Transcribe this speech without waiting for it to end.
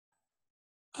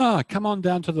Come on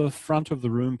down to the front of the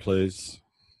room, please.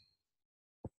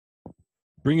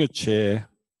 Bring a chair.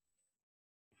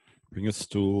 Bring a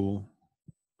stool.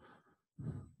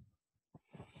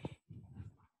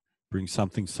 Bring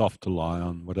something soft to lie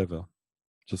on, whatever.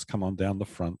 Just come on down the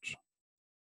front.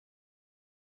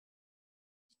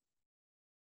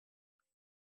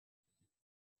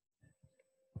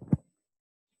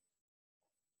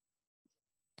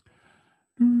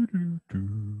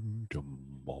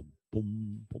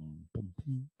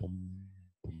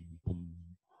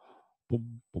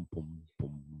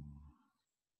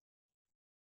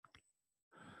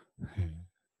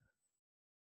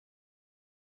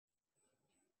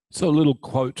 So a little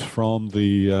quote from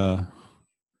the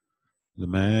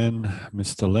man,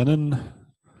 Mr. Lennon,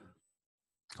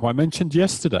 who I mentioned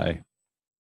yesterday.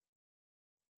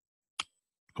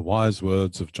 The wise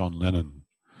words of John Lennon.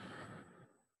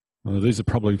 Well, these are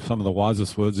probably some of the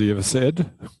wisest words he ever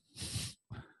said.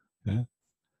 Yeah.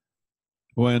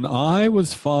 When I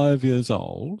was 5 years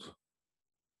old,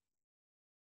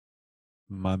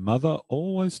 my mother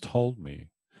always told me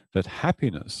that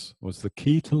happiness was the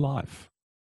key to life.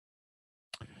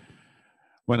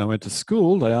 When I went to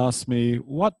school, they asked me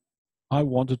what I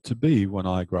wanted to be when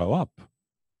I grow up.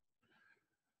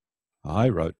 I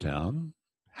wrote down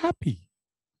happy.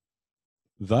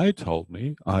 They told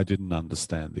me I didn't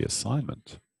understand the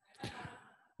assignment.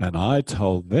 And I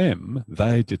told them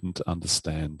they didn't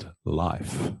understand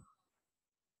life.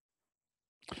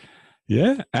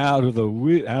 Yeah, out of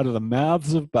the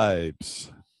mouths of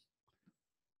babes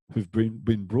who've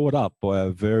been brought up by a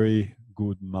very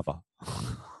good mother.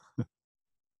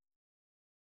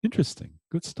 Interesting,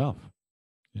 good stuff.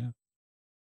 Yeah.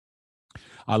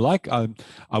 I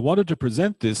wanted to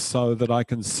present this so that I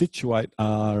can situate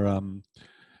our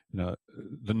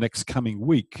the next coming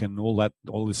week and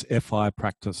all this FI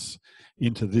practice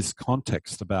into this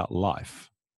context about life.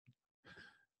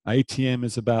 ATM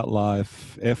is about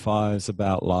life, FI is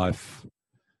about life.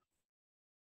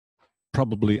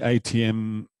 Probably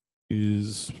ATM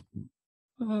is,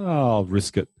 I'll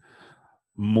risk it,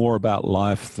 more about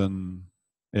life than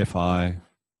FI.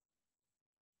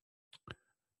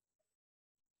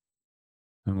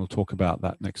 And we'll talk about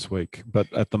that next week.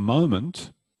 But at the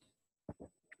moment,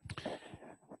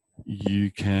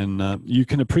 you can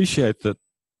appreciate that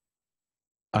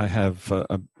I have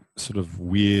a sort of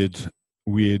weird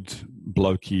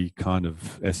blokey kind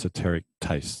of esoteric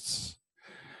tastes.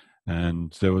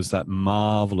 And there was that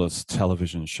marvelous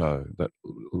television show that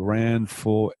ran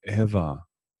forever,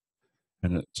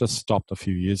 and it just stopped a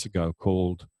few years ago,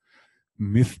 called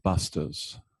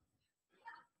Mythbusters.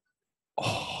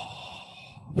 Oh,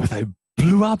 where they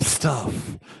blew up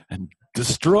stuff and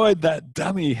destroyed that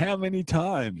dummy how many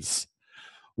times?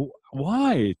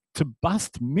 Why? To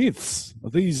bust myths,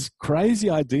 these crazy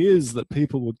ideas that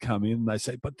people would come in, they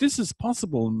say, but this is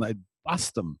possible, and they'd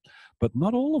bust them, but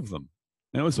not all of them.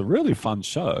 And it was a really fun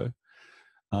show.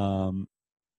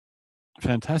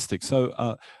 Fantastic.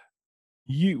 So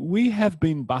we have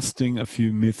been busting a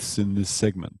few myths in this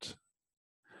segment.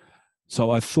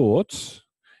 So I thought,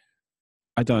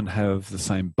 I don't have the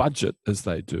same budget as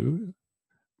they do,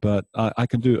 but I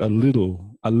can do a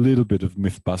little bit of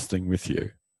myth busting with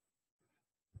you.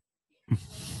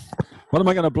 What am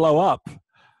I going to blow up?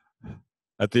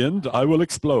 At the end, I will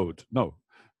explode. No.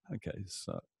 Okay,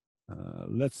 so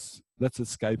let's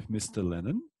escape Mr.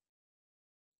 Lennon.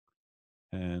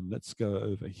 And let's go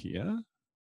over here.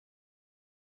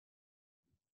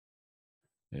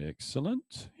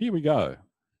 Excellent. Here we go.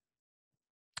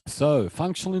 So,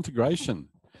 functional integration.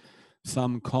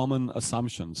 Some common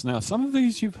assumptions. Now, some of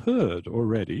these you've heard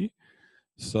already.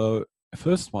 So,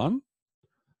 first one,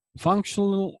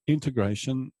 functional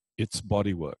integration, it's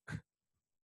body work.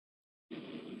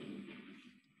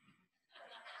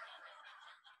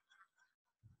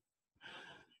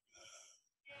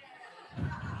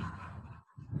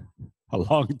 A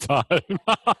long time.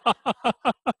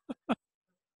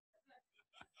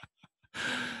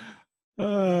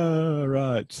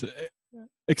 Right.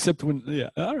 Except when, yeah,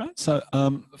 all right. So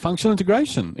functional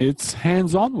integration, it's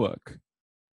hands-on work.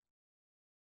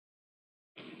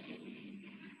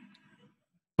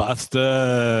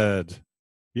 Busted.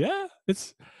 Yeah,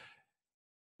 this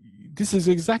is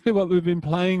exactly what we've been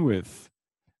playing with.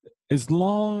 As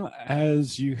long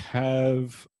as you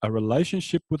have a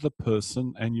relationship with a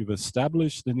person and you've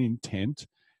established an intent,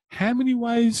 how many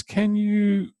ways can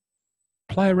you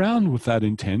play around with that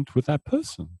intent with that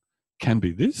person? Can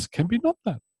be this, can be not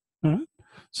that. All right.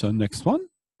 So next one,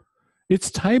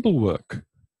 it's table work.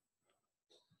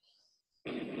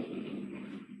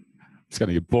 It's going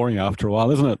to get boring after a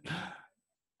while, isn't it?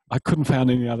 I couldn't find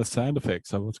any other sound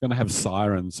effects. I was going to have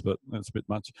sirens, but that's a bit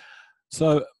much.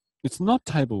 So it's not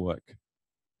table work.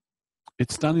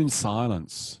 It's done in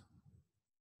silence.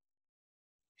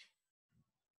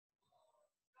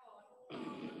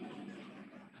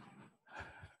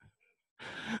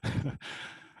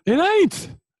 It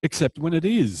ain't, except when it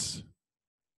is.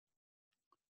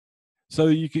 So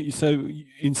you can, so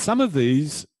in some of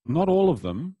these, not all of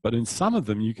them, but in some of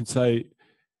them, you can say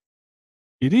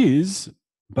it is,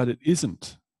 but it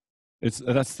isn't.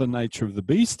 That's the nature of the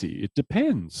beastie. It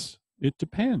depends. It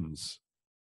depends.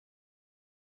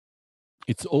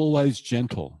 It's always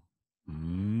gentle.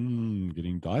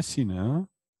 Getting dicey now.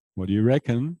 What do you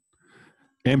reckon?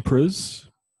 Emperors.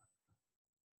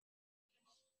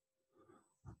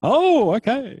 Oh,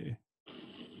 okay.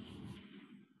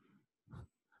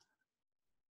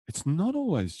 It's not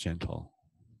always gentle.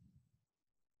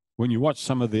 When you watch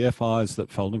some of the FIs that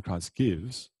Feldenkrais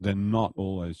gives, they're not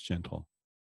always gentle.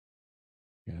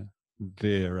 Yeah,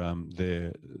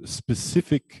 they're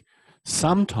specific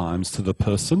sometimes to the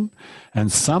person,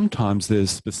 and sometimes they're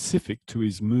specific to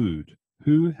his mood.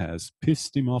 Who has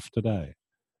pissed him off today?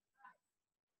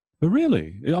 But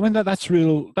really, I mean, that's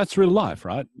real life,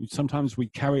 right? Sometimes we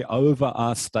carry over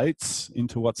our states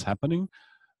into what's happening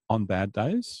on bad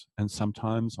days, and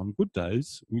sometimes on good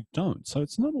days we don't. So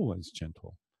it's not always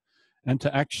gentle. And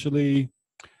to actually,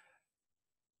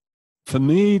 for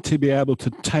me to be able to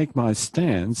take my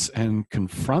stance and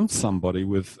confront somebody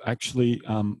with actually,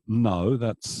 no,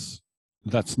 that's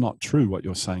not true what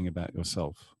you're saying about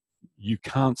yourself. You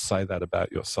can't say that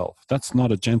about yourself. That's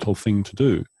not a gentle thing to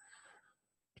do.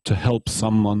 To help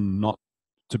someone not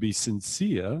to be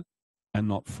sincere and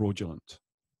not fraudulent.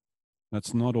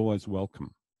 That's not always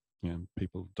welcome. You know,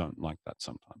 people don't like that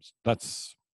sometimes.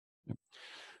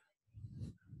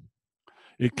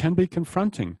 It can be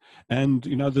confronting. And,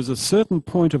 you know, there's a certain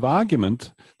point of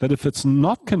argument that if it's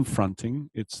not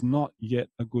confronting, it's not yet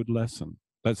a good lesson.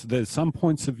 There's some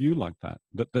points of view like that.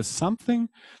 That there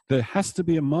has to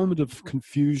be a moment of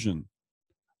confusion,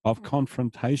 of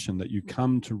confrontation, that you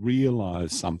come to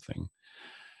realize something.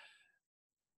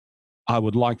 I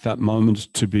would like that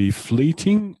moment to be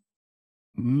fleeting,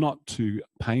 not too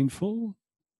painful,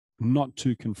 not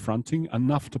too confronting,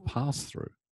 enough to pass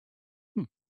through.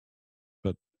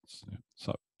 But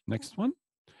so, next one.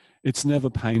 It's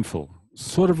never painful.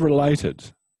 Sort of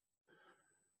related.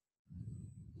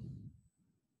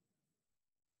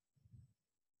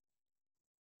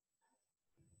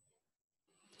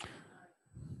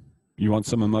 You want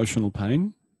some emotional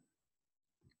pain?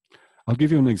 I'll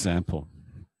give you an example.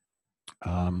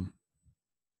 And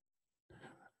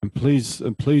please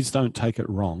don't take it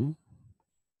wrong.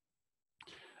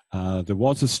 There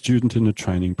was a student in a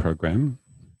training program,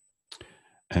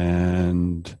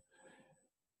 and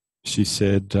she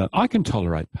said, I can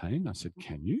tolerate pain. I said,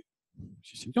 can you?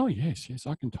 She said, oh, yes,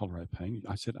 I can tolerate pain.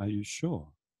 I said, are you sure?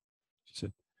 She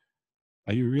said,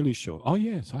 are you really sure? Oh,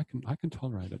 yes, I can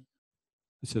tolerate it.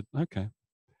 I said, okay.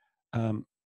 I'm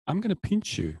going to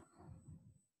pinch you.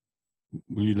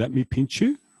 Will you let me pinch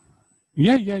you?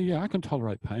 Yeah, I can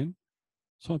tolerate pain.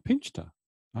 So I pinched her.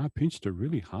 I pinched her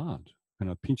really hard. And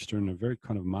I pinched her in a very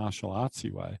kind of martial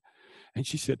artsy way. And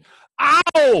she said,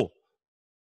 ow!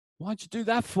 Why'd you do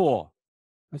that for?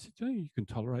 I said, oh, you can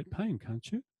tolerate pain, can't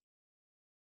you?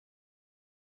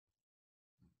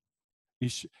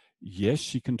 Yes,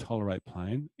 she can tolerate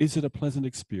pain. Is it a pleasant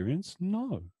experience?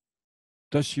 No.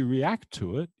 Does she react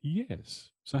to it? Yes.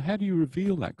 So how do you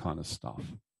reveal that kind of stuff?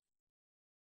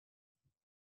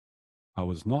 I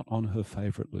was not on her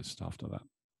favorite list after that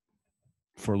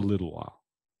for a little while.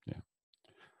 Yeah.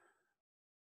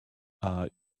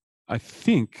 I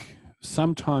think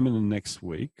sometime in the next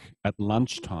week at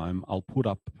lunchtime, I'll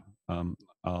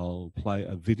play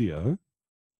a video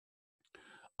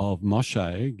of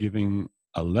Moshe giving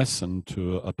a lesson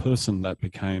to a person that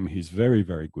became his very,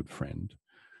 very good friend.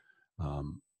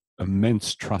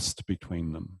 Immense trust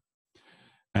between them.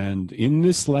 And in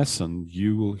this lesson,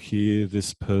 you will hear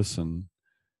this person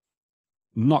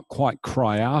not quite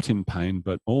cry out in pain,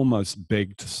 but almost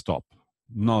beg to stop.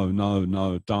 No,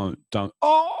 don't.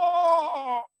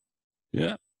 Oh!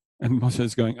 Yeah. And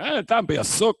Moshe's going, don't be a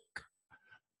sook.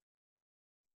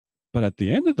 But at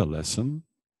the end of the lesson,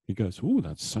 he goes, oh,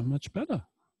 that's so much better.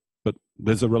 But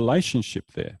there's a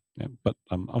relationship there. Yeah? But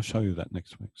I'll show you that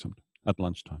next week at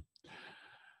lunchtime.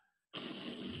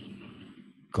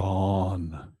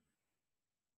 Gone.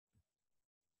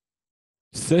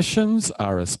 Sessions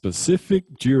are a specific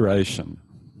duration.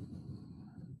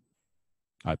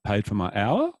 I paid for my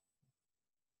hour.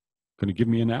 Going to give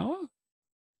me an hour?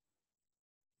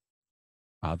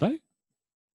 Are they?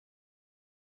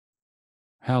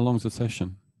 How long's a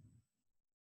session?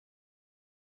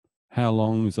 How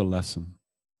long is a lesson?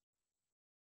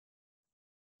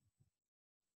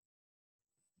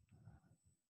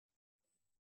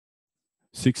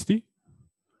 60?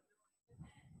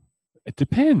 It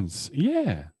depends.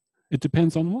 Yeah. It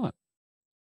depends on what?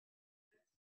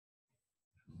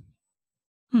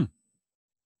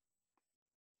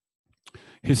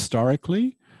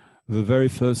 Historically, the very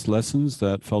first lessons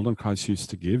that Feldenkrais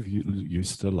used to give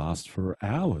used to last for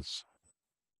hours,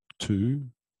 2,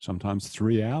 sometimes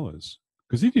 3 hours,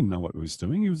 because he didn't know what he was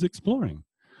doing. He was exploring.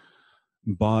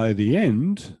 By the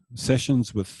end,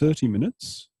 sessions were 30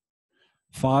 minutes,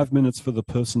 5 minutes for the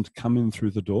person to come in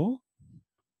through the door,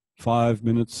 5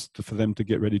 minutes for them to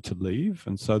get ready to leave.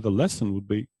 And so the lesson would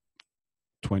be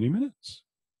 20 minutes.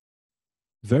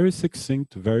 Very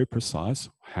succinct, very precise.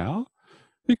 How?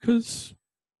 Because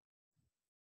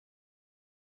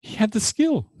he had the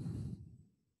skill.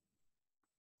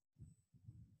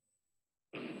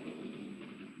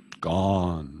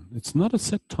 Gone. It's not a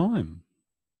set time.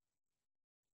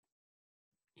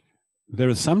 There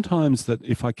are some times that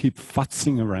if I keep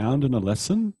futzing around in a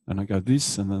lesson and I go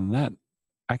this and then that,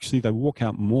 actually they walk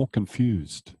out more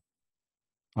confused.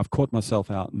 I've caught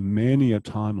myself out many a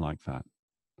time like that.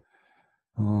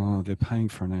 Oh, they're paying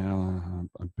for an hour.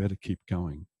 I better keep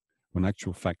going. When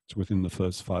actual fact, within the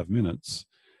first 5 minutes,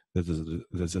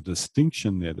 there's a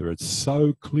distinction there that it's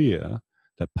so clear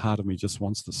that part of me just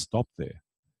wants to stop there.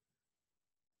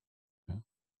 Yeah.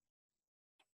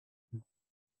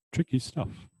 Tricky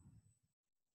stuff.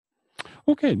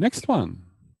 Okay, next one.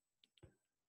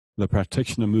 The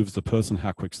practitioner moves the person.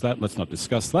 How quick's that? Let's not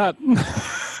discuss that.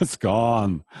 It's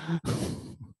gone.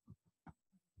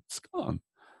 It's gone.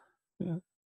 Yeah.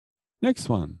 Next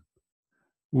one.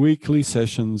 Weekly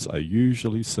sessions are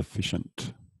usually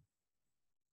sufficient.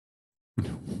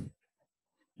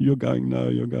 You're going no,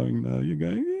 you're going no, you're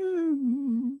going.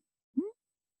 Yeah.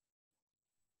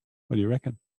 What do you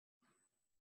reckon?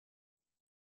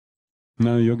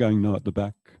 No, you're going no at the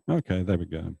back. Okay, there we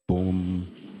go. Boom.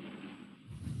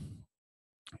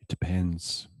 It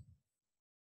depends.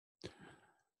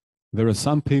 There are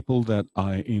some people that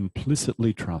I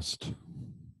implicitly trust,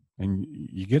 and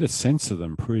you get a sense of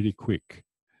them pretty quick.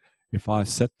 If I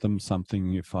set them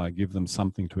something, if I give them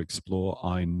something to explore,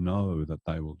 I know that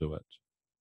they will do it.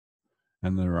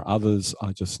 And there are others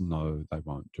I just know they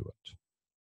won't do it.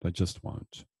 They just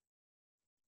won't.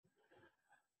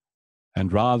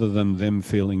 And rather than them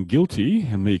feeling guilty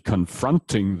and me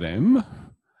confronting them,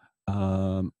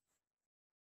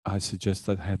 I suggest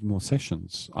that I have more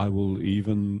sessions. I will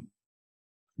even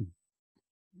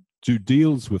do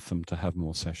deals with them to have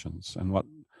more sessions. And what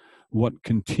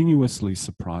continuously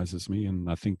surprises me,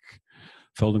 and I think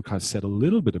Feldenkrais said a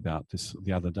little bit about this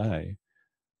the other day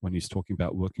when he's talking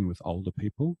about working with older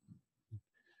people,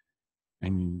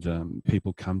 and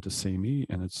people come to see me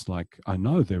and it's like, I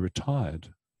know they're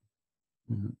retired.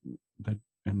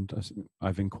 And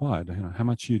I've inquired, how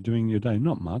much are you doing your day?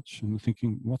 Not much. And I'm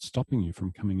thinking, what's stopping you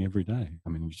from coming every day? I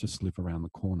mean, you just live around the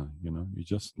corner, you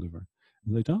just live around.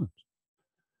 They don't.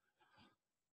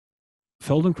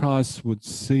 Feldenkrais would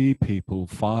see people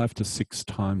 5 to 6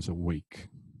 times a week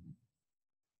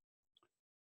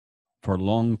for a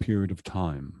long period of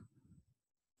time.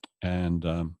 And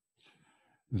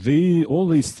all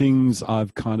these things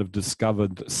I've kind of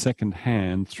discovered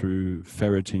secondhand through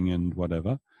ferreting and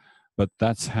whatever, but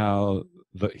that's how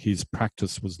his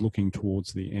practice was looking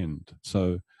towards the end.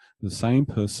 So the same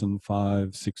person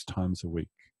 5, 6 times a week.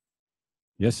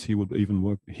 Yes, he would even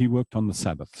work. He worked on the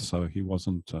Sabbath, so he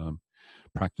wasn't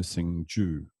practicing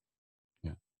Jew.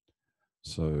 Yeah.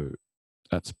 So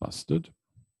that's busted.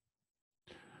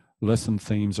 Lesson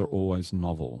themes are always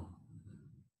novel.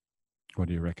 What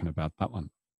do you reckon about that one?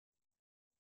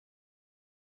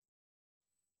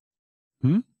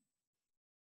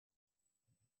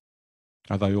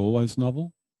 Are they always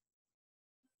novel?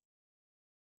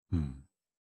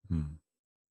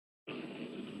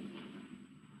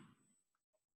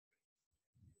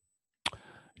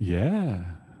 Yeah.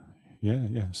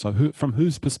 So from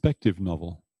whose perspective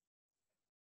novel?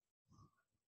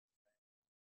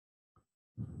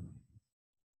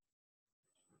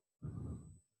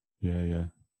 Yeah.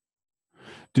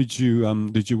 Did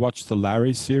you watch the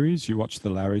Larry series? You watched the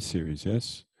Larry series,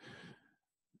 yes?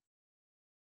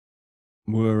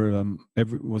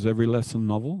 Was every lesson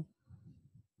novel?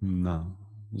 No.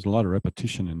 There's a lot of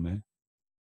repetition in there.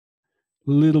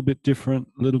 A little bit different,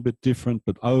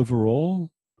 but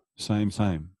overall, same.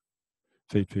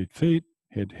 Feet,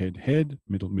 head,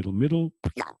 middle,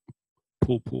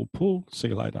 pull, see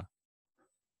you later.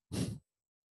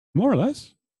 More or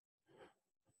less.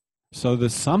 So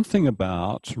there's something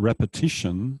about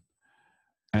repetition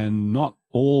and not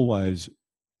always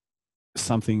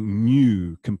something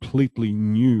new, completely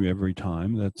new every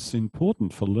time, that's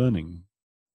important for learning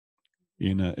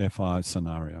in a FI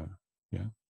scenario. Yeah.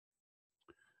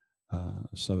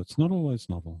 So it's not always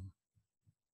novel.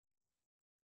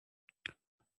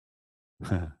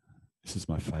 This is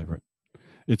my favorite.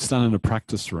 It's done in a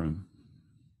practice room.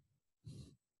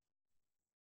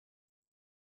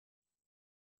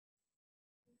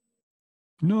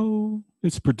 No,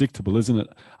 it's predictable, isn't it?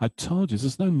 I told you,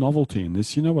 there's no novelty in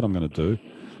this. You know what I'm going to do?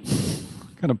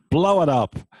 I'm going to blow it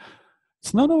up.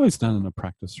 It's not always done in a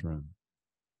practice room.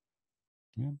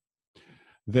 Yeah.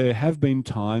 There have been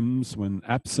times when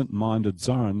absent-minded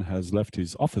Zoran has left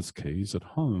his office keys at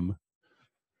home,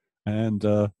 and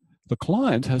the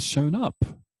client has shown up.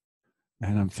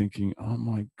 And I'm thinking, oh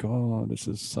my God, this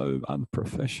is so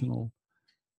unprofessional.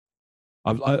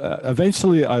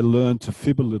 Eventually, I learned to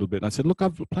fib a little bit. I said, look,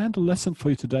 I've planned a lesson for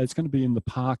you today. It's going to be in the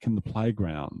park, in the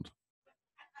playground.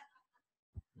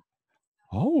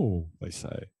 Oh, they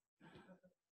say.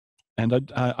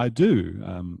 And I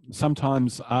do.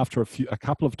 Sometimes after a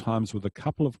couple of times with a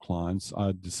couple of clients,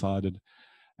 I decided,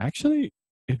 actually,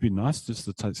 it'd be nice just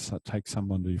to take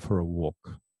somebody for a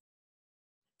walk,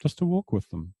 just to walk with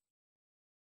them.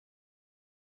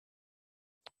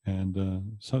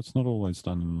 And so it's not always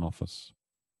done in an office.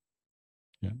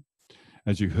 Yeah.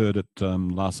 As you heard it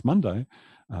last Monday,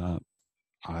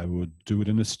 I would do it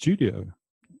in a studio.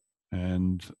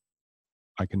 And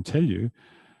I can tell you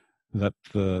that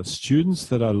the students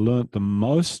that I learnt the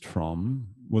most from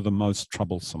were the most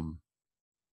troublesome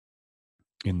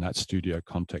in that studio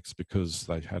context, because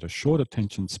they had a short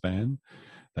attention span,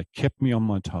 they kept me on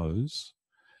my toes,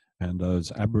 and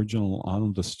those Aboriginal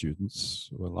Islander students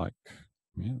were like,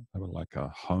 yeah, they were like a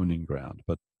honing ground,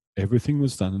 but everything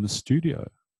was done in the studio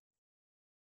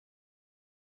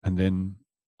and then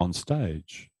on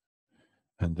stage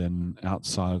and then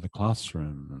outside of the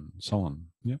classroom and so on.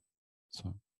 Yeah.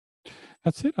 So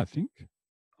that's it, I think.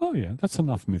 Oh yeah, that's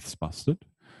enough myths busted.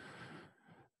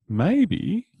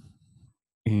 Maybe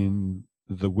in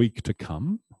the week to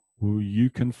come, you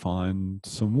can find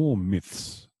some more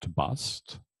myths to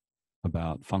bust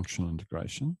about functional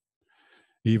integration,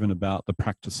 even about the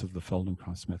practice of the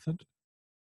Feldenkrais method.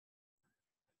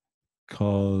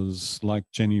 Because, like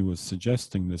Jenny was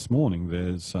suggesting this morning,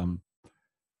 there's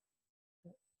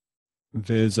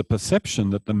a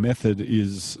perception that the method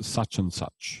is such and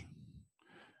such.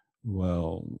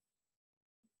 Well,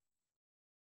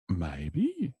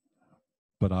 maybe,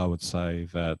 but I would say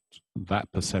that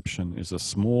that perception is a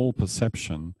small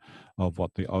perception of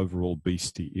what the overall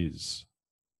beastie is.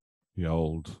 The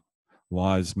old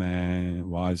wise men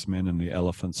and the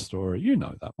elephant story. You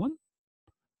know that one.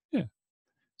 Yeah.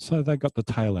 So they got the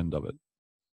tail end of it.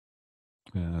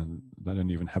 And they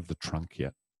don't even have the trunk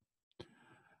yet.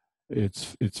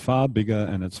 It's far bigger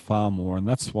and it's far more. And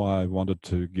that's why I wanted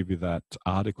to give you that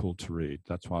article to read.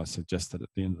 That's why I suggested at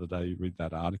the end of the day you read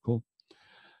that article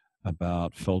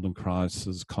about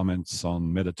Feldenkrais's comments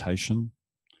on meditation.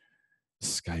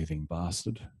 Scathing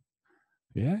bastard.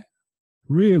 Yeah,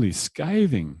 really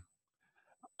scathing.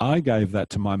 I gave that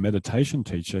to my meditation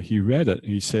teacher. He read it.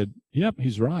 He said, yep,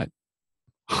 he's right.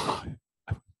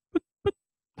 but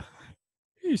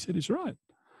he said he's right.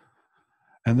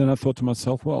 And then I thought to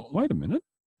myself, well, wait a minute.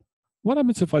 What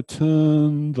happens if I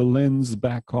turn the lens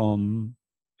back on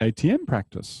ATM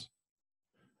practice?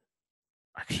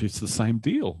 Actually, it's the same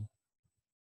deal.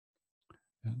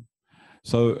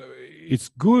 So it's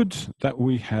good that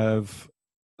we have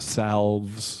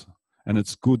salves, and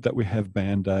it's good that we have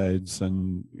band-aids,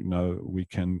 and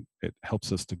it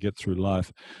helps us to get through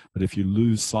life. But if you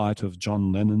lose sight of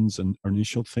John Lennon's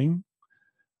initial thing,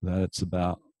 that it's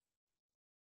about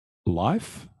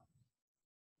life,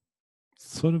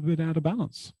 it's sort of a bit out of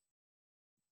balance.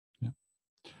 Yeah.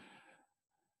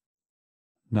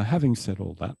 Now, having said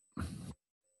all that,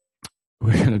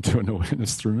 we're going to do an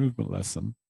awareness through movement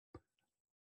lesson.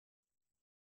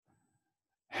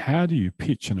 How do you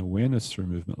pitch an awareness through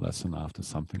movement lesson after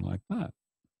something like that?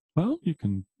 Well, you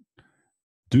can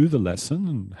do the lesson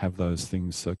and have those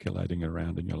things circulating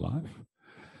around in your life.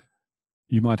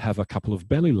 You might have a couple of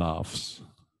belly laughs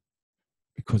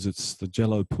because it's the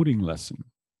Jello pudding lesson.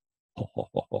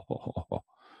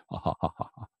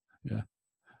 Yeah.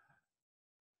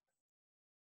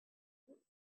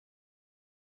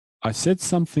 I said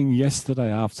something yesterday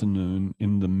afternoon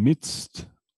in the midst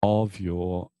of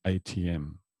your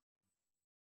ATM.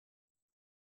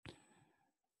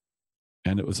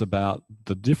 And it was about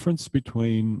the difference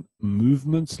between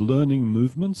movements, learning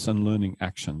movements and learning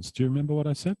actions. Do you remember what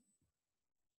I said?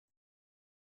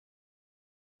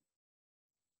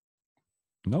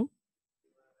 No,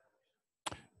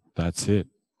 that's it.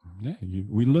 Yeah,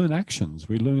 we learn actions,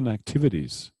 we learn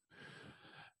activities.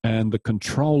 And the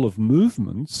control of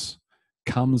movements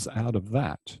comes out of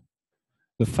that.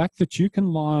 The fact that you can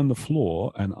lie on the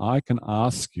floor and I can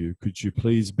ask you, could you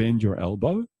please bend your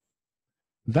elbow?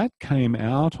 That came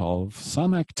out of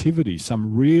some activity,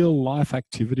 some real life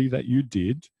activity that you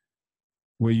did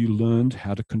where you learned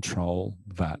how to control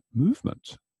that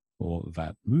movement or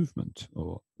that movement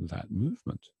or that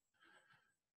movement.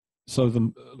 So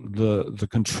the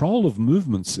control of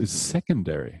movements is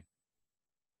secondary.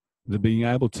 The being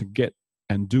able to get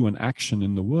and do an action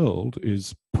in the world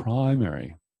is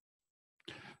primary.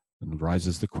 And it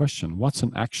raises the question, what's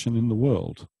an action in the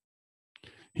world?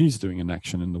 He's doing an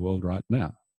action in the world right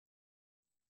now.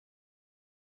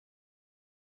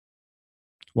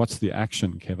 What's the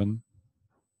action, Kevin?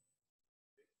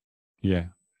 Yeah.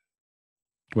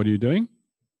 What are you doing?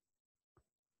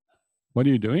 What are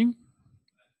you doing?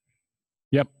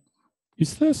 Yep.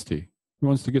 He's thirsty. He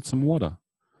wants to get some water.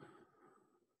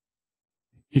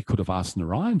 He could have asked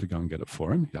Narayan to go and get it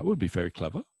for him. That would be very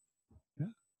clever. Yeah.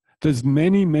 There's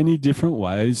many, many different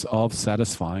ways of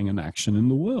satisfying an action in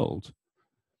the world.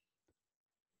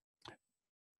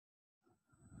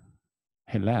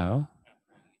 Hello?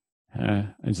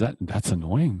 That's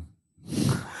annoying.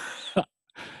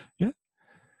 Yeah.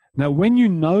 Now, when you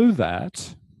know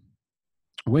that,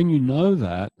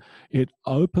 it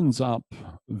opens up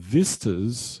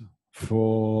vistas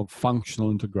for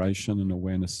functional integration and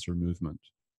awareness through movement.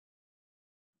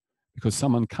 Because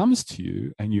someone comes to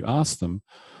you and you ask them,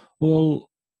 well,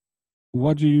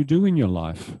 what do you do in your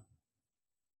life?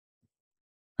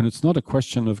 And it's not a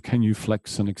question of can you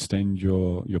flex and extend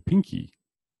your pinky.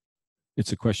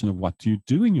 It's a question of what do you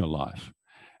do in your life?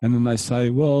 And then they say,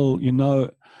 well, you know,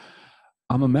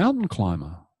 I'm a mountain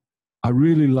climber. I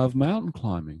really love mountain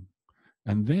climbing.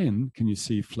 And then can you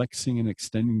see flexing and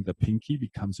extending the pinky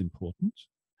becomes important?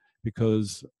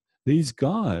 Because these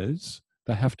guys,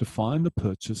 they have to find the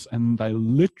purchase and they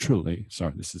literally,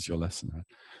 sorry, this is your lesson, right?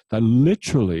 They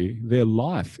literally, their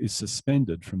life is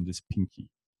suspended from this pinky.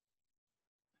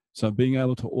 So being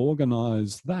able to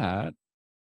organize that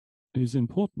is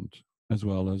important, as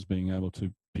well as being able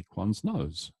to pick one's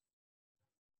nose.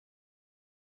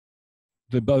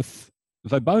 They both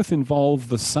involve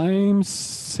the same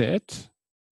set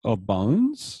of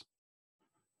bones,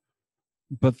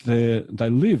 but they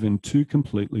live in two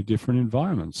completely different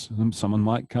environments. And someone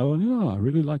might go, I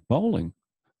really like bowling.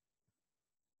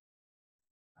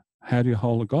 How do you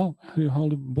hold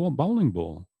a bowling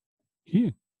ball?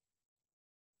 Here.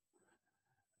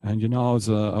 And I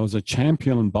was a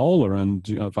champion bowler, and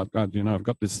I've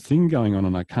got this thing going on,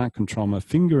 and I can't control my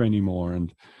finger anymore.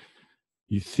 And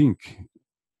you think,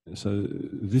 so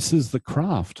this is the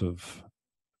craft of,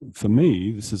 for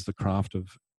me, this is the craft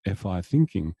of FI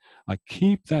thinking. I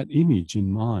keep that image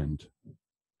in mind.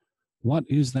 What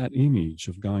is that image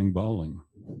of going bowling?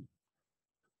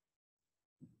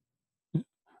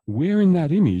 Where in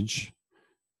that image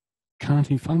can't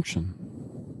he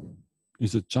function?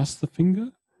 Is it just the finger?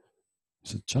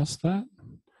 Is it just that?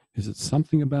 Is it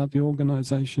something about the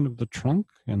organization of the trunk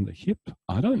and the hip?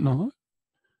 I don't know.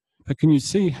 But can you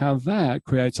see how that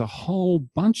creates a whole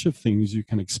bunch of things you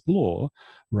can explore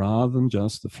rather than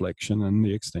just the flexion and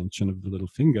the extension of the little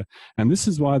finger? And this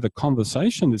is why the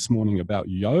conversation this morning about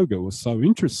yoga was so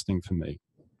interesting for me.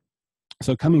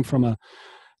 So coming from a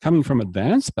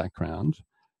dance background,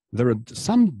 there are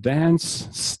some dance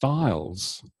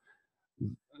styles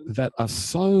that are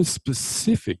so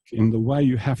specific in the way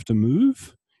you have to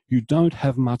move, you don't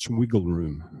have much wiggle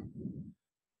room.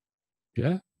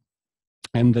 Yeah?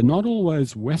 And they're not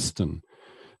always Western.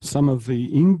 Some of the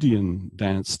Indian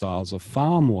dance styles are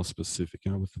far more specific,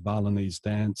 with the Balinese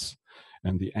dance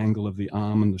and the angle of the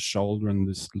arm and the shoulder and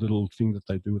this little thing that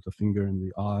they do with the finger and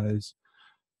the eyes.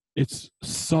 It's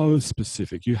so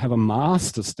specific. You have a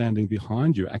master standing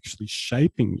behind you, actually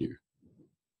shaping you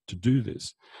to do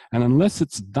this. And unless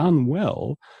it's done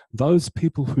well, those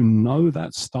people who know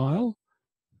that style,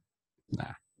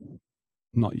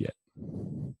 not yet.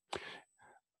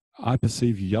 I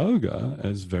perceive yoga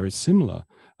as very similar.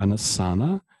 An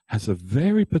asana has a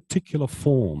very particular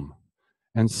form,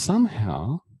 and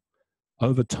somehow,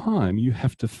 over time, you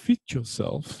have to fit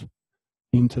yourself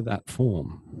into that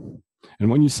form. And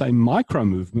when you say micro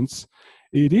movements,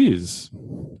 it is.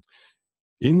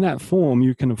 In that form,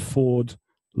 you can afford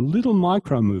little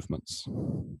micro movements.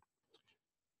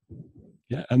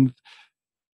 Yeah, and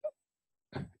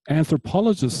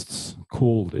anthropologists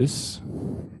call this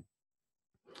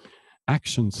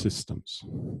action systems.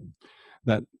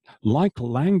 That, like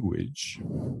language,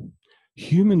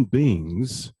 human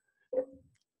beings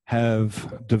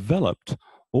have developed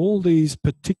all these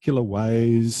particular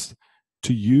ways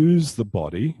to use the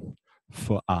body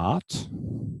for art,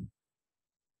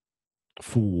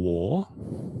 for war,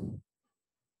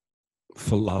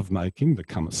 for lovemaking, the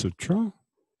Kama Sutra.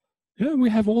 Yeah, we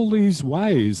have all these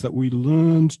ways that we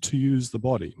learned to use the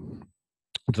body.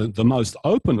 The most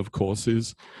open, of course,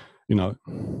 is, you know,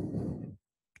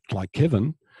 like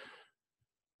Kevin,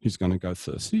 he's going to go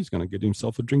thirsty. He's going to get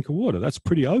himself a drink of water. That's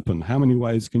pretty open. How many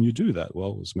ways can you do that?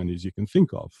 Well, as many as you can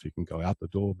think of. You can go out the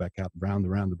door, back out,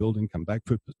 around the building, come back,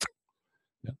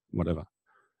 yeah, whatever.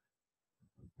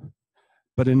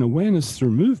 But in awareness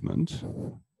through movement,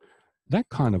 that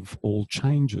kind of all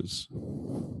changes.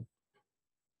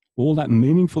 All that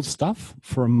meaningful stuff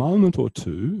for a moment or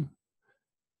two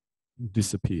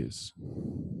disappears.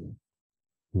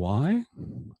 Why?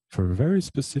 For a very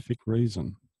specific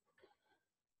reason.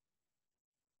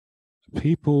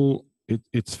 People,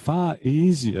 it's far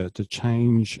easier to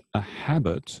change a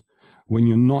habit when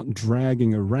you're not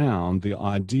dragging around the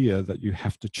idea that you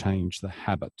have to change the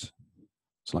habit.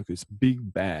 It's like this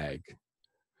big bag.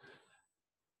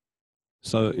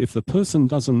 So if the person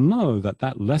doesn't know that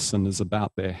that lesson is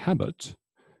about their habit,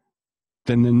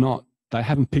 then they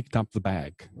haven't picked up the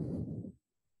bag.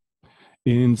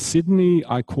 In Sydney,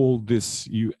 I called this,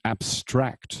 you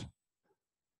abstract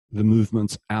the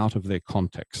movements out of their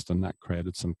context, and that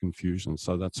created some confusion.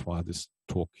 So that's why this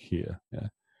talk here. Yeah.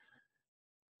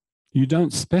 You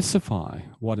don't specify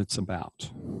what it's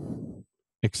about,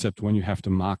 except when you have to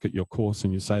market your course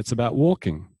and you say it's about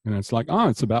walking. And it's like, oh,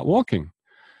 it's about walking.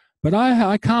 But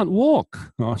I can't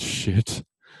walk. Oh, shit.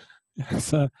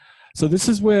 So this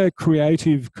is where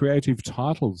creative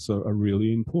titles are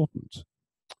really important.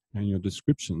 And your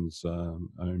descriptions are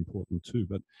important too.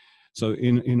 But so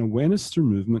in awareness through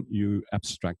movement, you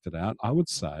abstract it out. I would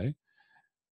say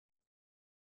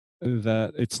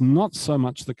that it's not so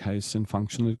much the case in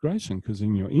functional integration, because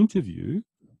in your interview,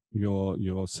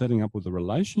 you're setting up with a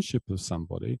relationship with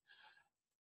somebody.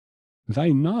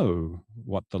 They know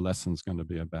what the lesson's going to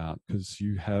be about because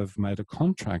you have made a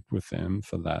contract with them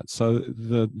for that. So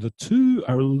the two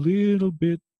are a little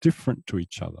bit different to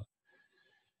each other.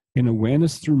 In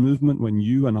awareness through movement, when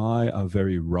you and I are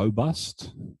very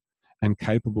robust and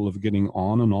capable of getting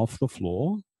on and off the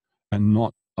floor and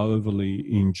not overly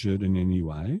injured in any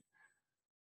way,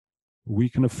 we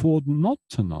can afford not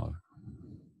to know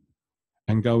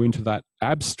and go into that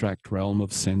abstract realm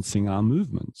of sensing our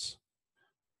movements.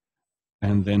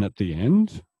 And then at the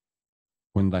end,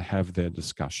 when they have their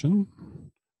discussion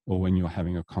or when you're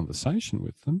having a conversation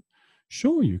with them,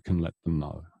 sure, you can let them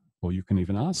know. Or you can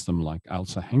even ask them, like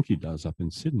Elsa Hankey does up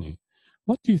in Sydney,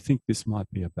 what do you think this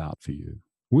might be about for you?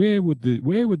 Where would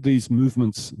these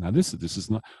movements, now this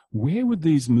is not, where would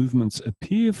these movements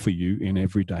appear for you in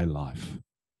everyday life?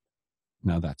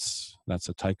 Now that's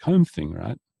a take-home thing,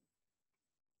 right?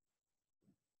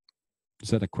 Is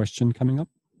that a question coming up?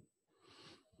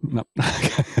 No.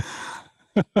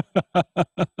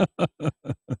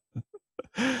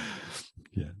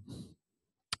 Yeah.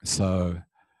 So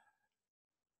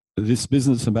this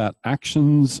business about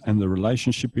actions and the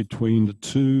relationship between the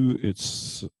two,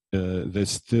 it's they're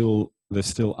still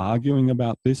arguing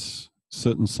about this.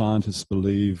 Certain scientists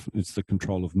believe it's the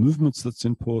control of movements that's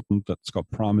important, that's got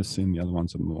primacy, and the other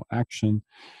ones are more action.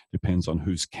 Depends on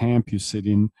whose camp you sit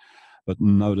in. But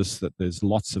notice that there's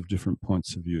lots of different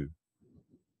points of view.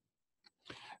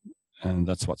 And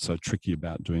that's what's so tricky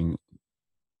about doing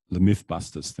the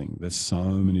Mythbusters thing. There's so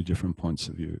many different points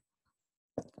of view.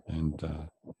 And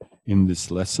in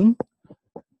this lesson,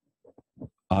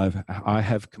 I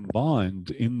have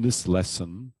combined in this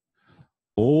lesson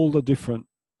all the different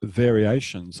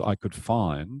variations I could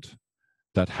find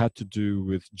that had to do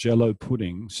with Jell-O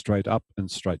pudding straight up and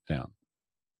straight down.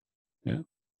 Yeah,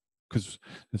 because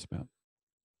it's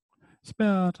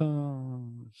about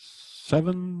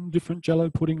 7 different Jell-O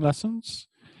pudding lessons,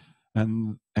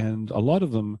 and a lot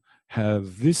of them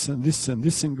have this and this and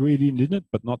this ingredient in it,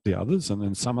 but not the others. And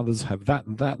then some others have that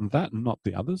and that and that and not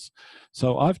the others.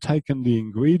 So I've taken the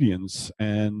ingredients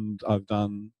and I've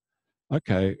done,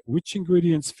 okay, which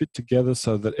ingredients fit together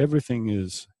so that everything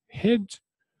is head,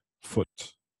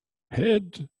 foot,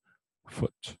 head,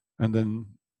 foot. And then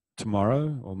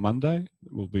tomorrow or Monday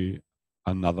will be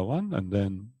another one, and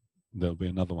then there'll be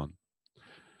another one.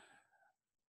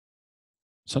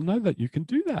 So know that you can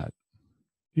do that.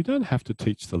 You don't have to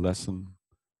teach the lesson.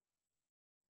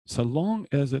 So long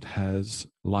as it has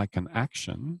like an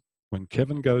action, when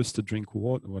Kevin goes to drink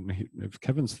water, if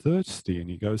Kevin's thirsty and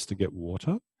he goes to get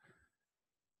water,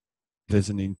 there's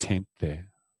an intent there.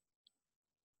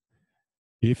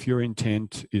 If your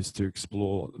intent is to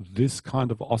explore this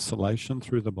kind of oscillation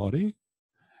through the body,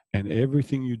 and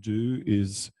everything you do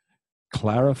is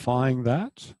clarifying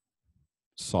that,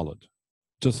 solid.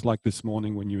 Just like this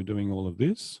morning when you were doing all of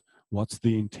this, what's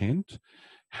the intent?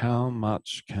 How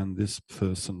much can this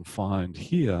person find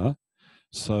here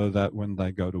so that when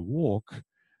they go to walk,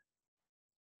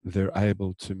 they're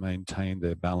able to maintain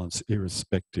their balance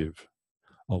irrespective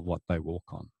of what they walk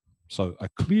on? So a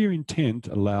clear intent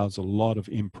allows a lot of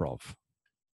improv,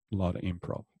 a lot of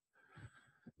improv.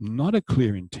 Not a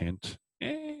clear intent,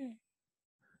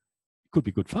 could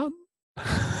be good fun.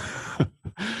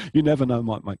 You never know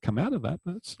what might come out of that,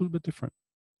 but it's a little bit different.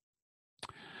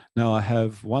 Now I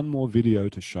have one more video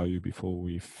to show you before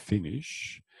we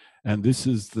finish, and this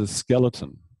is the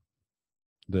skeleton,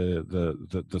 the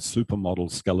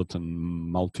supermodel skeleton,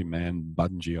 multi-man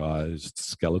bungee-ized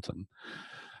skeleton,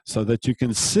 so that you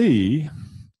can see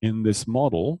in this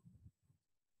model.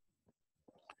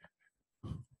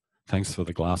 Thanks for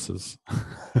the glasses.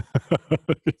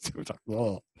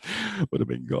 Oh, would have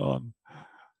been gone.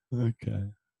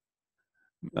 Okay.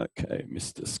 Okay,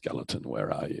 Mr. Skeleton,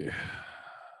 where are you?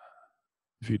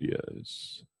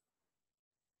 Videos.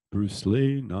 Bruce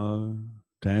Lee, no.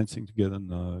 Dancing Together,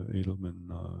 no. Edelman,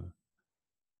 no.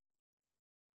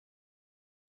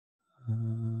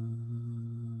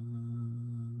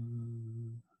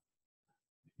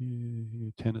 Yeah,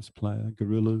 tennis player,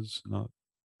 gorillas, no.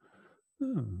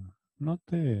 Oh, not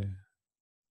there.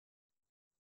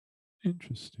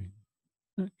 Interesting.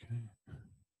 Okay.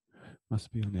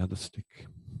 Must be on the other stick.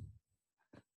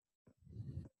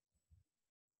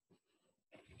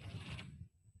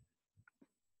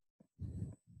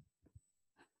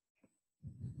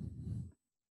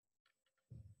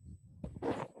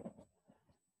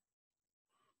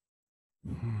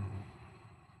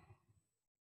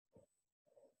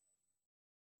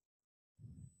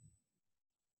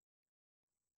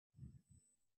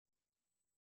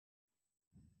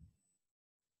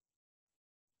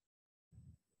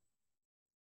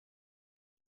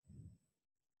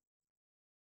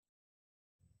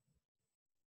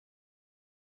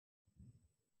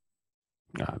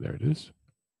 Ah, there it is.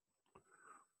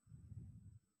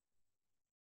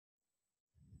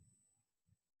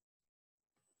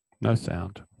 No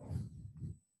sound.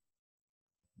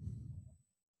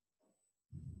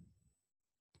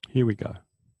 Here we go.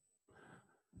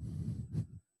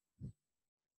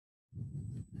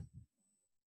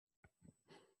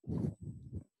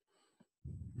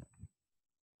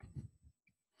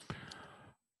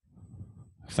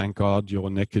 Thank God your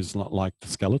neck is not like the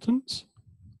skeleton's.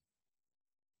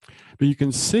 But you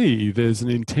can see there's an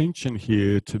intention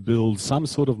here to build some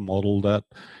sort of model that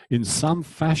in some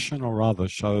fashion or other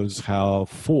shows how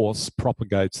force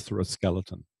propagates through a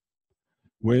skeleton.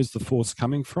 Where's the force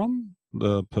coming from?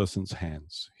 The person's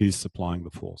hands. He's supplying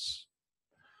the force.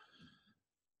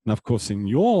 Now, of course, in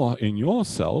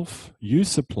yourself, you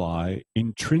supply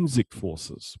intrinsic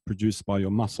forces produced by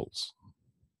your muscles.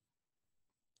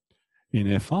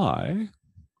 In FI,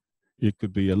 it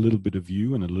could be a little bit of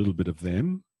you and a little bit of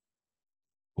them,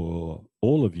 or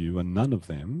all of you and none of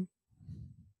them.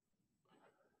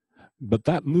 But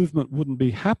that movement wouldn't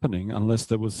be happening unless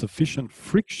there was sufficient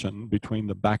friction between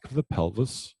the back of the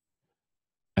pelvis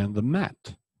and the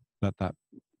mat that that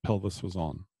pelvis was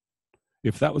on.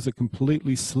 If that was a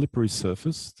completely slippery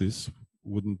surface, this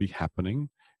wouldn't be happening.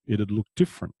 It'd look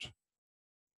different.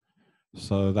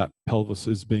 So that pelvis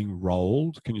is being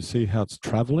rolled. Can you see how it's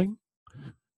traveling?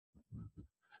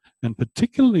 And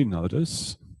particularly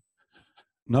notice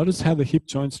how the hip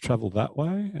joints travel that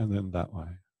way and then that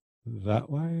way, and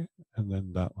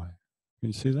then that way. Can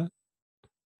you see that?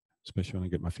 Especially when I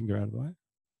get my finger out of the way.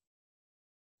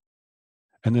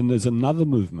 And then there's another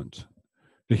movement.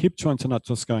 The hip joints are not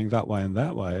just going that way and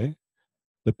that way.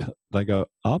 They go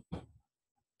up,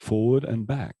 forward and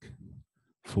back,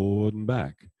 forward and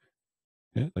back.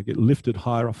 Yeah, they get lifted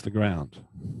higher off the ground.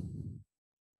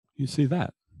 You see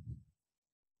that?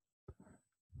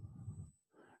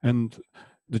 And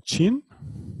the chin,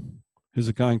 is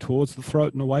it going towards the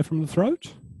throat and away from the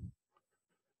throat?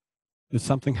 Is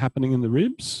something happening in the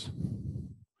ribs?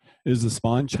 Is the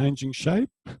spine changing shape?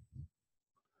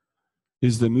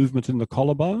 Is there movement in the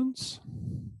collarbones?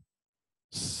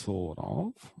 Sort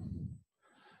of.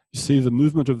 You see the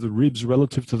movement of the ribs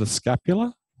relative to the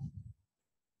scapula?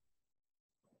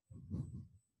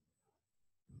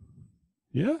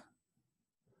 Yeah?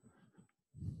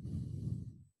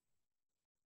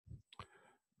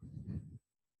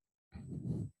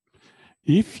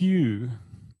 If it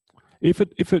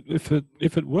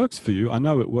works for you, I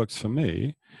know it works for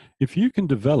me, if you can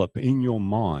develop in your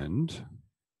mind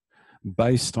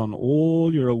based on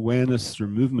all your awareness through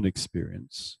movement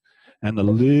experience and a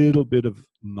little bit of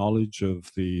knowledge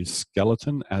of the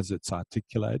skeleton as it's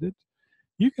articulated,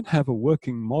 you can have a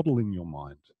working model in your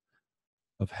mind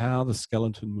of how the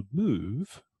skeleton would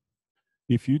move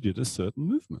if you did a certain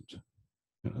movement.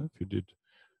 You know, if you did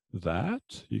that,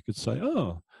 you could say,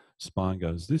 oh, spine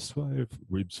goes this way,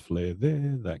 ribs flare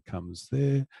there, that comes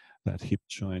there, that hip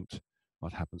joint,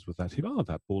 what happens with that hip? Oh,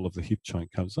 that ball of the hip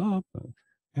joint comes up.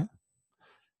 Yeah.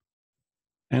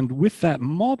 And with that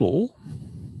model,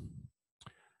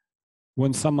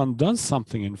 when someone does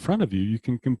something in front of you, you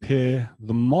can compare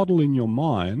the model in your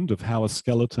mind of how a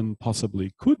skeleton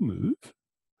possibly could move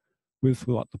with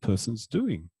what the person's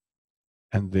doing.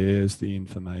 And there's the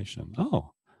information.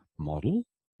 Oh, model,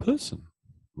 person,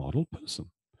 model,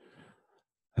 person.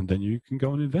 And then you can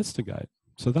go and investigate.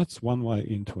 So that's one way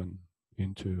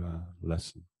into a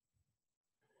lesson.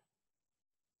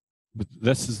 But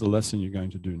this is the lesson you're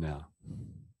going to do now.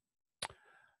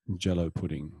 Jello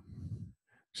pudding.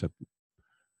 Except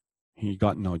he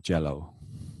got no jello.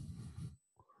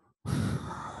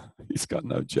 He's got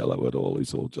no jello at all.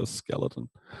 He's all just skeleton.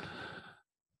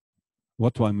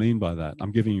 What do I mean by that?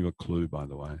 I'm giving you a clue, by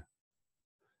the way.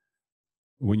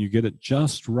 When you get it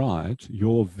just right,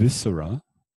 your viscera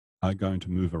are going to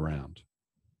move around.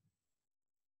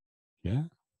 Yeah?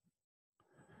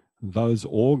 Those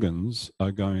organs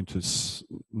are going to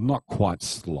not quite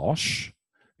slosh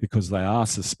because they are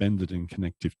suspended in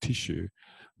connective tissue,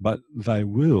 but they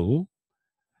will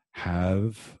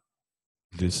have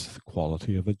this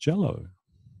quality of a jello.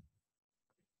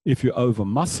 If you over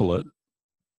muscle it,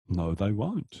 no, they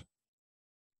won't.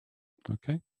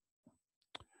 Okay?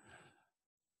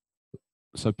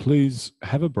 So please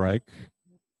have a break,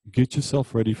 get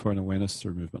yourself ready for an awareness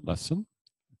through movement lesson,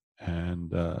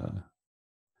 and we'll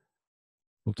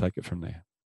take it from there.